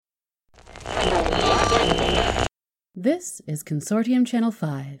This is Consortium Channel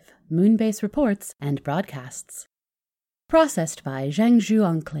 5, Moonbase Reports and Broadcasts. Processed by Zhangzhou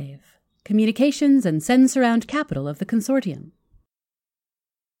Enclave, Communications and Sensurround Capital of the Consortium.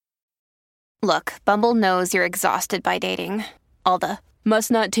 Look, Bumble knows you're exhausted by dating. All the,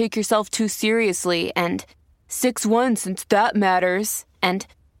 must not take yourself too seriously, and 6'1" since that matters, and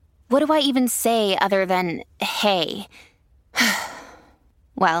what do I even say other than, hey?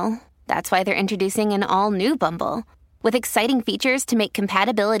 Well, that's why they're introducing an all-new Bumble, with exciting features to make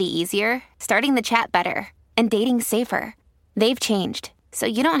compatibility easier, starting the chat better, and dating safer. They've changed, so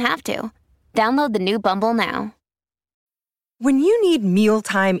you don't have to. Download the new Bumble now. When you need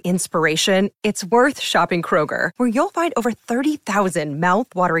mealtime inspiration, it's worth shopping Kroger, where you'll find over 30,000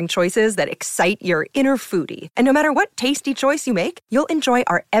 mouth-watering choices that excite your inner foodie. And no matter what tasty choice you make, you'll enjoy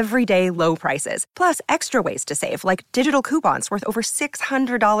our everyday low prices, plus extra ways to save, like digital coupons worth over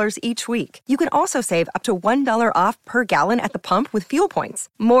 $600 each week. You can also save up to $1 off per gallon at the pump with fuel points.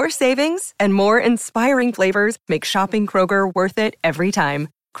 More savings and more inspiring flavors make shopping Kroger worth it every time.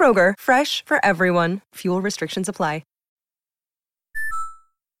 Kroger, fresh for everyone. Fuel restrictions apply.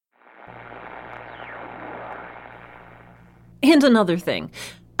 And another thing.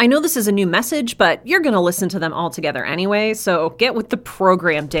 I know this is a new message, but you're going to listen to them all together anyway, so get with the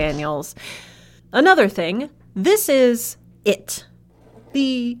program, Daniels. Another thing, this is it.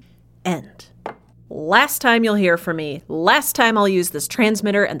 The end. Last time you'll hear from me, last time I'll use this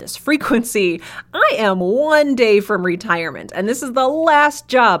transmitter and this frequency. I am one day from retirement, and this is the last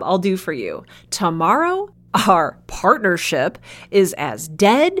job I'll do for you. Tomorrow, our partnership is as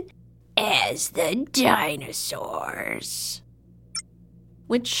dead as the dinosaurs.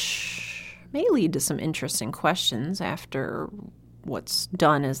 Which may lead to some interesting questions after what's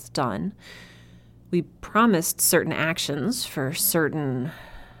done is done. We promised certain actions for certain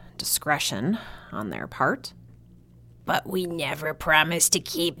discretion on their part. But we never promised to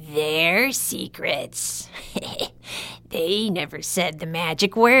keep their secrets. They never said the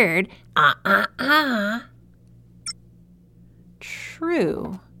magic word.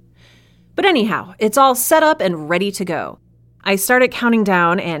 True. But anyhow, it's all set up and ready to go. I started counting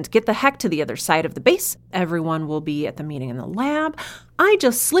down and get the heck to the other side of the base. Everyone will be at the meeting in the lab. I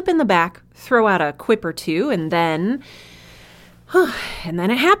just slip in the back, throw out a quip or two, and then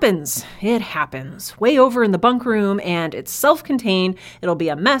it happens. It happens. Way over in the bunk room, and it's self-contained. It'll be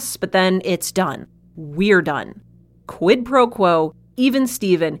a mess, but then it's done. We're done. Quid pro quo, even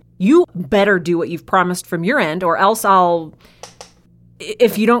Steven, you better do what you've promised from your end, or else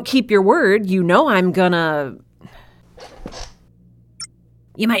if you don't keep your word, you know I'm gonna...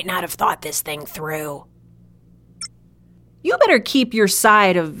 You might not have thought this thing through. You better keep your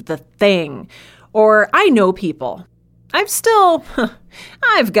side of the thing, or I know people.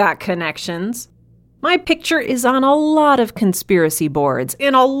 I've got connections. My picture is on a lot of conspiracy boards,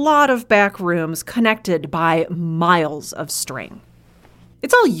 in a lot of back rooms connected by miles of string.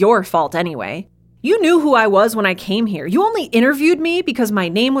 It's all your fault anyway. You knew who I was when I came here. You only interviewed me because my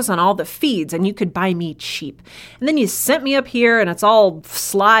name was on all the feeds and you could buy me cheap. And then you sent me up here and it's all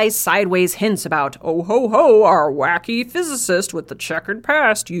sly, sideways hints about, oh ho ho, our wacky physicist with the checkered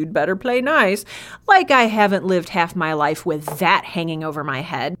past, you'd better play nice. Like I haven't lived half my life with that hanging over my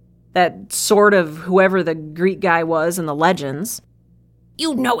head. That sort of whoever the Greek guy was in the legends.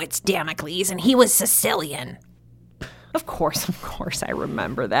 You know it's Damocles and he was Sicilian. Of course, I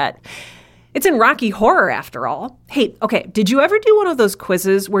remember that. It's in Rocky Horror, after all. Hey, okay, did you ever do one of those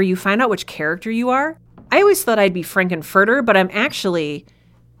quizzes where you find out which character you are? I always thought I'd be Frankenfurter, but I'm actually...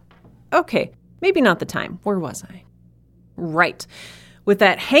 Okay, maybe not the time. Where was I? Right. With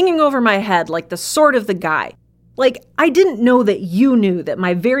that hanging over my head like the sword of the guy. Like, I didn't know that you knew that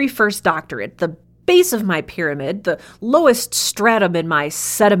my very first doctorate, the base of my pyramid, the lowest stratum in my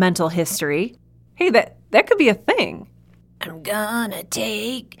sedimental history... Hey, that could be a thing. I'm gonna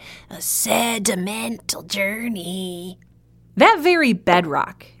take a sentimental journey. That very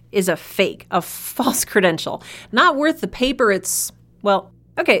bedrock is a fake, a false credential. Not worth the paper it's, well,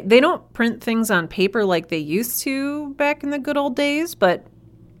 okay, they don't print things on paper like they used to back in the good old days, but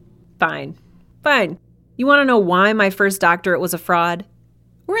fine. You want to know why my first doctorate was a fraud?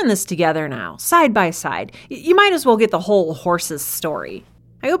 We're in this together now, side by side. You might as well get the whole horse's story.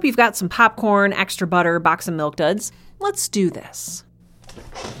 I hope you've got some popcorn, extra butter, box of Milk Duds. Let's do this.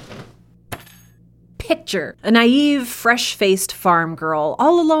 Picture a naive, fresh-faced farm girl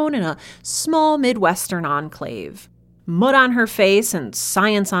all alone in a small Midwestern enclave. Mud on her face and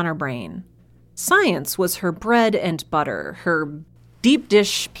science on her brain. Science was her bread and butter, her deep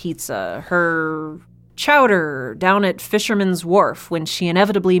dish pizza, her chowder down at Fisherman's Wharf when she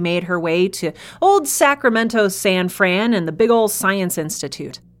inevitably made her way to old Sacramento San Fran and the big old Science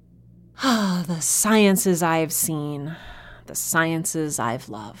Institute. Ah, the sciences I've seen, the sciences I've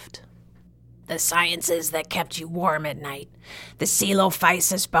loved. The sciences that kept you warm at night. The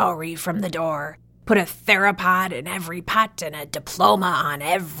Coelophysis bowery from the door. Put a theropod in every pot and a diploma on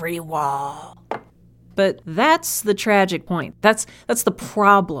every wall. But that's the tragic point. That's the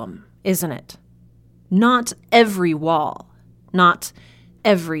problem, isn't it? Not every wall, not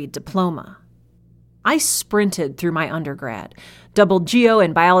every diploma. I sprinted through my undergrad, doubled geo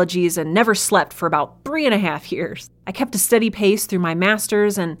and biologies, and never slept for about 3.5 years. I kept a steady pace through my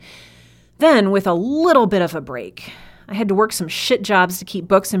master's, and then, with a little bit of a break, I had to work some shit jobs to keep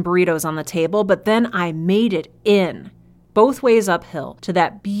books and burritos on the table, but then I made it in, both ways uphill, to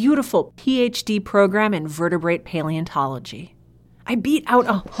that beautiful PhD program in vertebrate paleontology. I beat out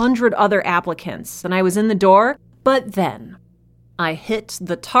 100 other applicants, and I was in the door, but then I hit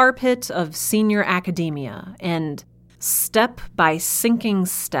the tar pit of senior academia, and step by sinking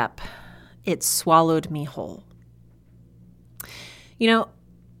step, it swallowed me whole. You know,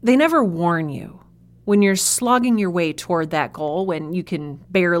 they never warn you when you're slogging your way toward that goal, when you can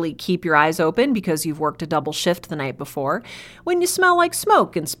barely keep your eyes open because you've worked a double shift the night before, when you smell like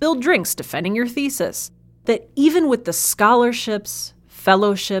smoke and spilled drinks defending your thesis, that even with the scholarships,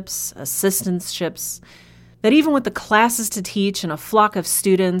 fellowships, assistantships, that even with the classes to teach and a flock of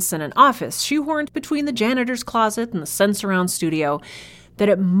students and an office shoehorned between the janitor's closet and the Sensurround studio, that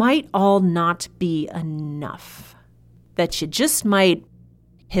it might all not be enough. That you just might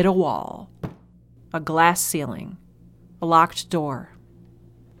hit a wall, a glass ceiling, a locked door.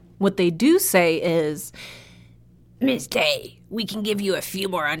 What they do say is, Ms. Day, we can give you a few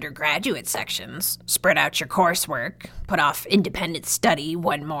more undergraduate sections, spread out your coursework, put off independent study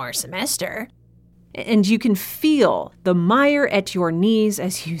one more semester. and you can feel the mire at your knees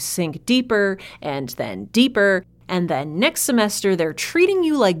as you sink deeper, and then next semester they're treating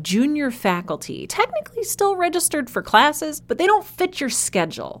you like junior faculty, technically still registered for classes, but they don't fit your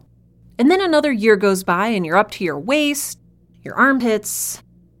schedule. And then another year goes by and you're up to your waist, your armpits.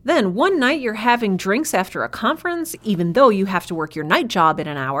 Then one night you're having drinks after a conference, even though you have to work your night job in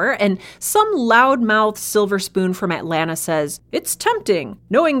an hour, and some loudmouth silver spoon from Atlanta says, "It's tempting,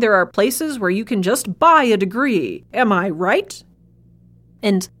 knowing there are places where you can just buy a degree. Am I right?"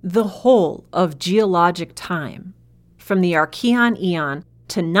 And the whole of geologic time, from the Archean Eon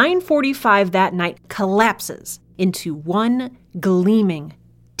to 9:45 that night, collapses into one gleaming,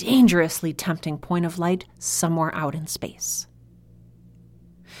 dangerously tempting point of light somewhere out in space.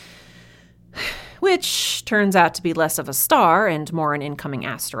 Which turns out to be less of a star and more an incoming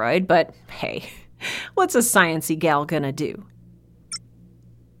asteroid, but hey, what's a sciencey gal gonna do?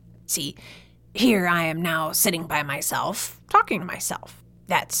 See, here I am now sitting by myself, talking to myself.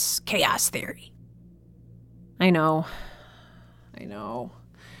 That's chaos theory. I know.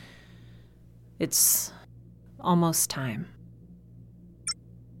 It's almost time.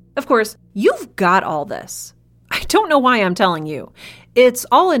 Of course, you've got all this. I don't know why I'm telling you. It's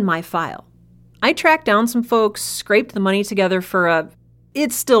all in my file. I tracked down some folks, scraped the money together for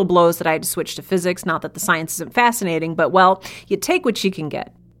it still blows that I had to switch to physics, not that the science isn't fascinating, but well, you take what you can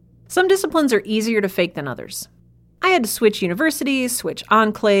get. Some disciplines are easier to fake than others. I had to switch universities, switch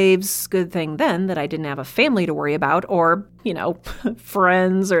enclaves. Good thing then that I didn't have a family to worry about or,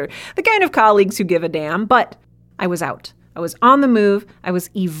 friends or the kind of colleagues who give a damn. But I was out. I was on the move. I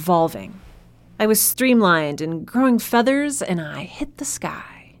was evolving. I was streamlined and growing feathers, and I hit the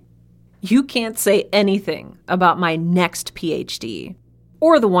sky. You can't say anything about my next PhD,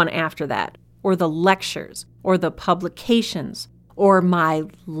 or the one after that, or the lectures, or the publications, or my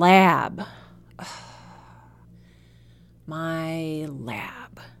lab. My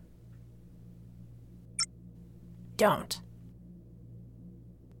lab. Don't.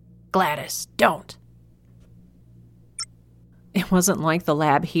 Gladys, don't. It wasn't like the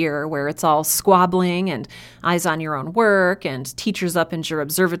lab here, where it's all squabbling and eyes on your own work and teachers up in your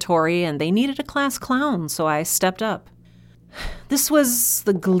observatory, and they needed a class clown, so I stepped up. This was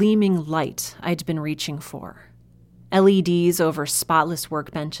the gleaming light I'd been reaching for. LEDs over spotless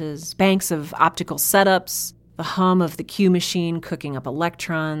workbenches, banks of optical setups, the hum of the Q machine cooking up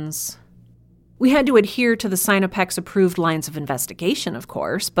electrons. We had to adhere to the Sinopex-approved lines of investigation, of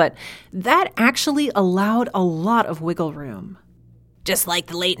course, but that actually allowed a lot of wiggle room. Just like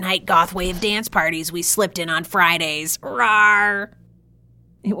the late-night goth wave dance parties we slipped in on Fridays. Rawr!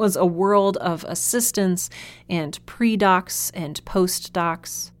 It was a world of assistants and pre-docs and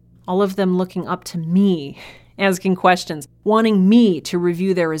post-docs, all of them looking up to me asking questions, wanting me to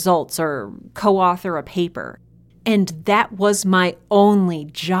review their results or co-author a paper. And that was my only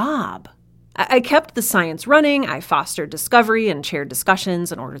job. I kept the science running, I fostered discovery and chaired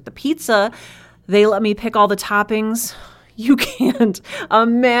discussions and ordered the pizza. They let me pick all the toppings. You can't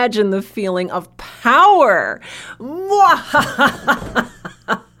imagine the feeling of power.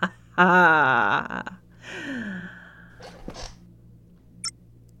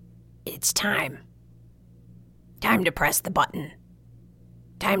 It's time. Time to press the button.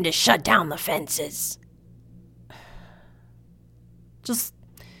 Time to shut down the fences. Just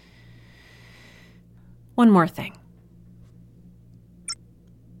one more thing.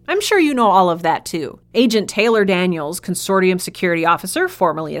 I'm sure you know all of that too. Agent Taylor Daniels, Consortium Security Officer,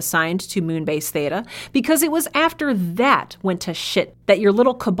 formerly assigned to Moonbase Theta, because it was after that went to shit that your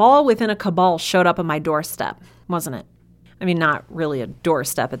little cabal within a cabal showed up on my doorstep, wasn't it? I mean, not really a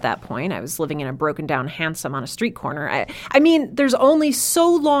doorstep at that point. I was living in a broken down hansom on a street corner. I mean, there's only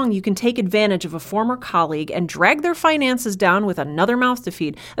so long you can take advantage of a former colleague and drag their finances down with another mouth to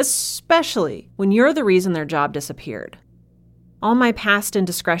feed, especially when you're the reason their job disappeared. All my past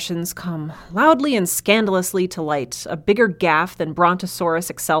indiscretions come loudly and scandalously to light, a bigger gaffe than Brontosaurus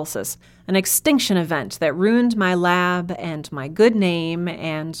excelsus, an extinction event that ruined my lab and my good name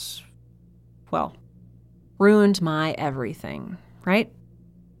and, well, ruined my everything, right?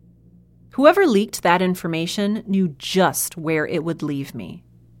 Whoever leaked that information knew just where it would leave me.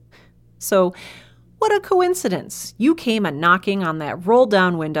 So, what a coincidence. You came a-knocking on that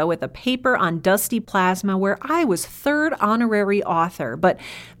roll-down window with a paper on dusty plasma where I was third honorary author, but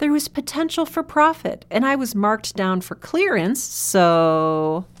there was potential for profit, and I was marked down for clearance,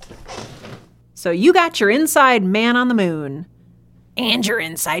 so you got your inside man on the moon. And your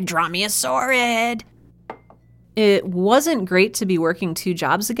inside dromaeosaurid. It wasn't great to be working 2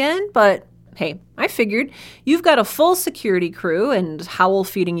 jobs again, but hey, I figured you've got a full security crew and Howell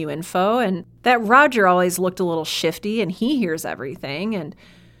feeding you info, and that Roger always looked a little shifty and he hears everything, and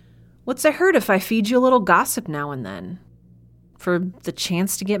what's it hurt if I feed you a little gossip now and then? For the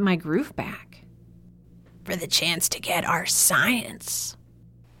chance to get my groove back. For the chance to get our science.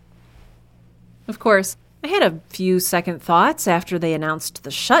 Of course, I had a few second thoughts after they announced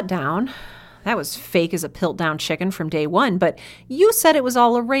the shutdown. That was fake as a Piltdown chicken from day one, but you said it was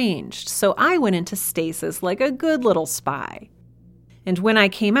all arranged, so I went into stasis like a good little spy. And when I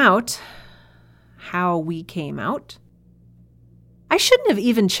came out, how we came out, I shouldn't have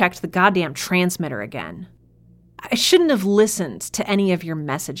even checked the goddamn transmitter again. I shouldn't have listened to any of your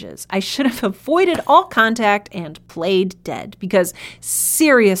messages. I should have avoided all contact and played dead, because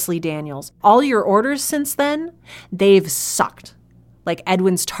seriously, Daniels, all your orders since then, they've sucked, like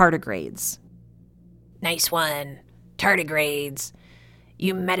Edwin's tardigrades. Nice one. Tardigrades.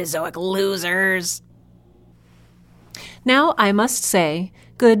 You Metazoic losers. Now I must say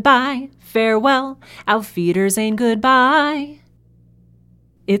goodbye, farewell, auf Wiedersehen, goodbye.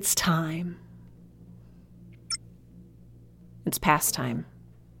 It's time. It's past time.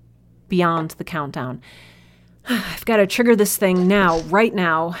 Beyond the countdown. I've got to trigger this thing now, right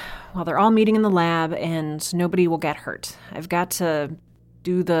now, while they're all meeting in the lab and nobody will get hurt. I've got to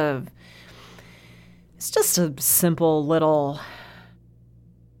do the... It's just a simple little...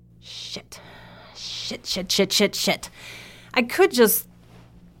 Shit. I could just...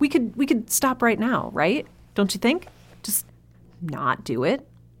 We could stop right now, right? Don't you think? Just not do it.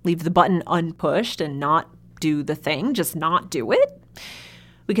 Leave the button unpushed and not do the thing. Just not do it.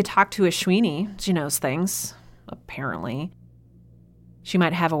 We could talk to Ashwini. She knows things, apparently. She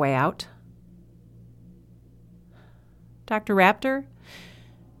might have a way out. Dr. Raptor?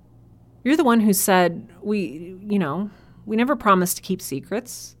 You're the one who said we never promised to keep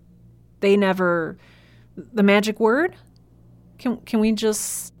secrets. They never... The magic word? Can we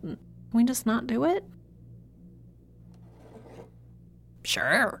just not do it?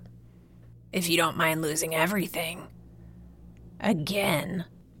 Sure. If you don't mind losing everything. Again.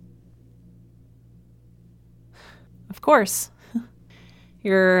 Of course.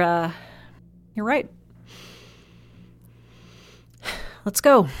 You're right. Let's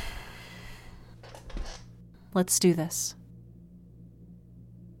go. Let's do this.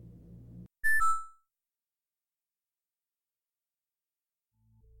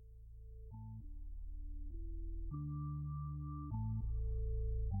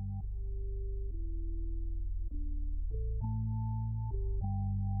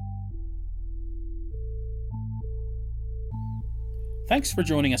 Thanks for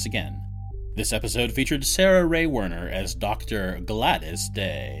joining us again. This episode featured Sarah Ray Werner as Dr. Gladys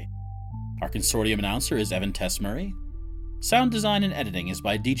Day. Our consortium announcer is Evan Tessmurray. Sound design and editing is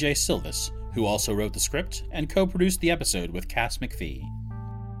by DJ Silvis, who also wrote the script and co-produced the episode with Cass McPhee.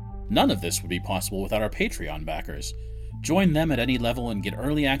 None of this would be possible without our Patreon backers. Join them at any level and get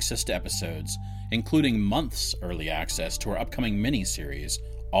early access to episodes, including months early access to our upcoming mini-series,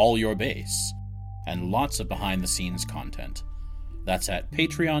 All Your Base, and lots of behind-the-scenes content. That's at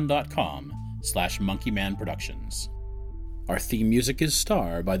patreon.com/monkeymanproductions. Our theme music is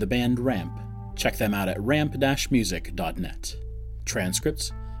Star by the band Ramp. Check them out at ramp-music.net.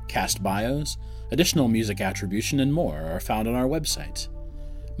 Transcripts, cast bios, additional music attribution, and more are found on our website,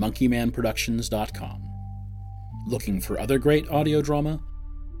 monkeymanproductions.com. Looking for other great audio drama?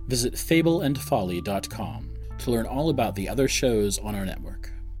 Visit fableandfolly.com to learn all about the other shows on our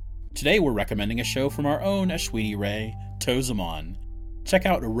network. Today we're recommending a show from our own Ashwini Ray, Tozamon. Check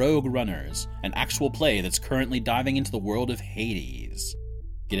out Rogue Runners, an actual play that's currently diving into the world of Hades.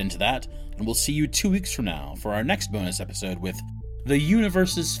 Get into that, and we'll see you 2 weeks from now for our next bonus episode with the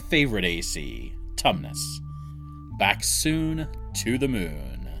universe's favorite AC, Tumnus. Back soon to the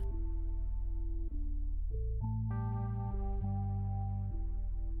moon.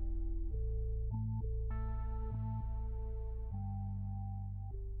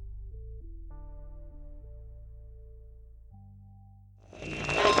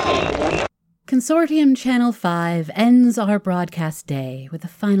 Consortium Channel 5 ends our broadcast day with a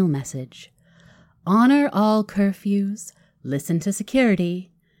final message. Honor all curfews, listen to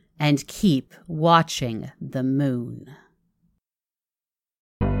security, and keep watching the moon.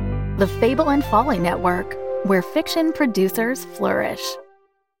 The Fable and Folly Network, where fiction producers flourish.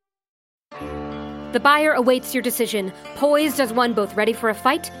 The buyer awaits your decision, poised as one both ready for a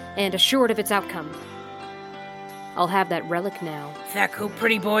fight and assured of its outcome. I'll have that relic now. Thaku,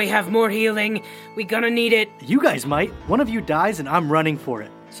 pretty boy, have more healing. We gonna need it. You guys might. One of you dies and I'm running for it.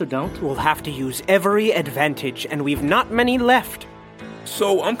 So don't. We'll have to use every advantage, and we've not many left.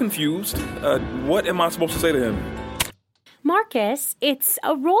 So, I'm confused. What am I supposed to say to him? Marcus, it's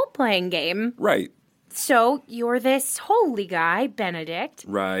a role-playing game. Right. So, you're this holy guy, Benedict.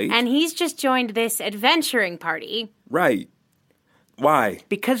 Right. And he's just joined this adventuring party. Right. Why?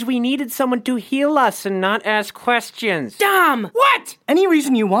 Because we needed someone to heal us and not ask questions. Dumb! What? Any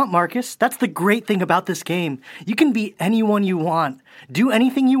reason you want, Marcus. That's the great thing about this game. You can be anyone you want. Do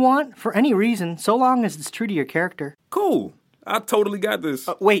anything you want, for any reason, so long as it's true to your character. Cool. I totally got this.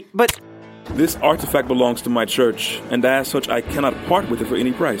 Wait, but... This artifact belongs to my church, and as such, I cannot part with it for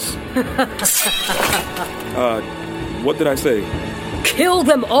any price. What did I say? Kill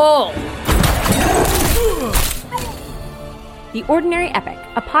them all! The Ordinary Epic,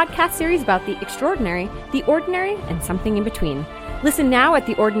 a podcast series about the extraordinary, the ordinary, and something in between. Listen now at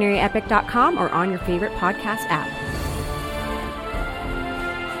theordinaryepic.com or on your favorite podcast app.